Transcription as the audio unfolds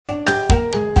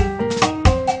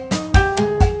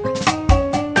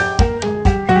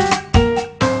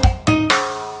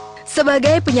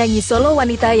penyanyi solo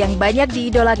wanita yang banyak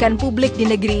diidolakan publik di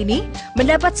negeri ini,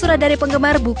 mendapat surat dari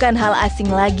penggemar bukan hal asing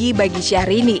lagi bagi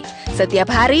Syahrini. Setiap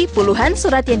hari, puluhan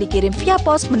surat yang dikirim via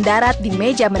pos mendarat di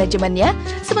meja manajemennya,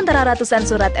 sementara ratusan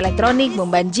surat elektronik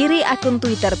membanjiri akun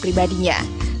Twitter pribadinya.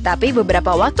 Tapi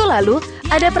beberapa waktu lalu,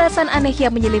 ada perasaan aneh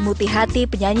yang menyelimuti hati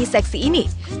penyanyi seksi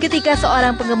ini ketika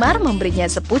seorang penggemar memberinya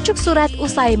sepucuk surat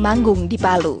usai manggung di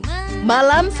Palu.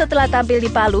 Malam setelah tampil di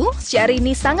Palu,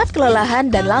 Syahrini sangat kelelahan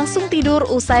dan langsung tidur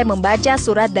usai membaca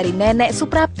surat dari Nenek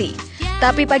Suprapti.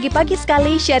 Tapi pagi-pagi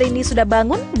sekali Syahrini sudah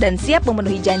bangun dan siap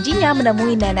memenuhi janjinya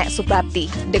menemui Nenek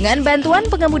Suprapti. Dengan bantuan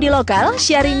pengemudi lokal,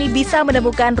 Syahrini bisa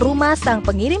menemukan rumah sang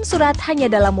pengirim surat hanya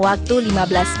dalam waktu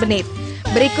 15 menit.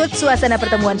 Berikut suasana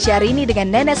pertemuan Syahrini dengan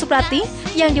Nenek Suprapti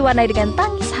yang diwarnai dengan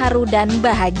tangis haru dan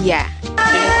bahagia.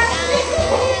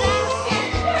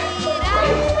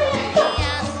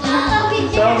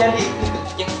 Oh,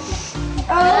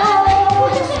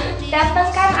 datang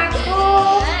kan aku.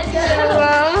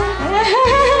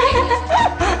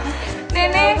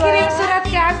 Nenek kirim surat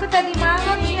ke aku tadi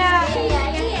malam ya.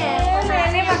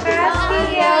 Nenek makasih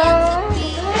ya.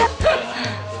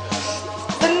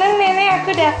 Seneng nenek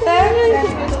aku datang.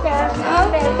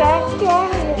 Oh,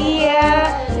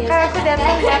 iya, kalau aku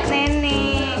datang buat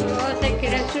nenek. Oh, saya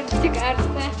kira suntik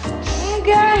apa?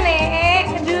 Enggak,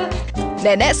 Nek. Aduh.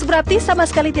 Nenek Suprapti sama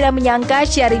sekali tidak menyangka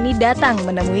Syahrini datang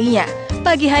menemuinya.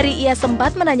 Pagi hari ia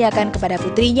sempat menanyakan kepada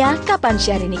putrinya kapan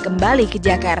Syahrini kembali ke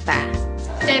Jakarta.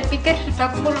 Saya pikir sudah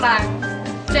pulang.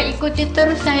 Saya ikuti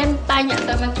terus, saya tanya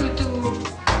sama cucu.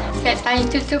 Saya tanya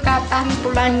cucu kapan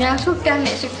pulangnya. Sudah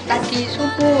nek tadi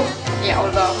subuh. Ya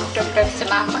Allah, mudah-mudahan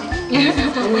selamat.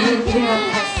 Terima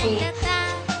kasih.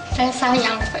 Saya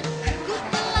sayang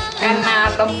karena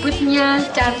lembutnya,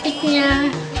 cantiknya,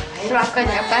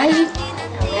 kelakuannya baik.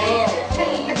 Iya,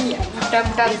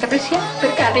 mudah-mudahan terus ya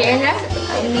berkaryanya.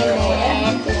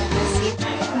 Amin.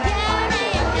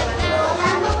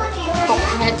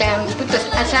 Pokoknya jangan putus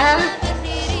asa.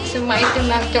 Semua itu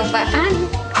memang cobaan,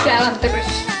 jalan terus,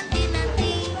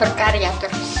 berkarya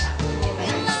terus.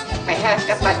 Supaya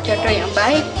dapat jodoh yang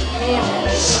baik,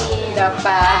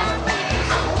 dapat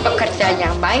pekerjaan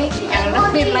yang baik, yang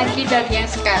lebih lagi dari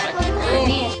yang sekarang.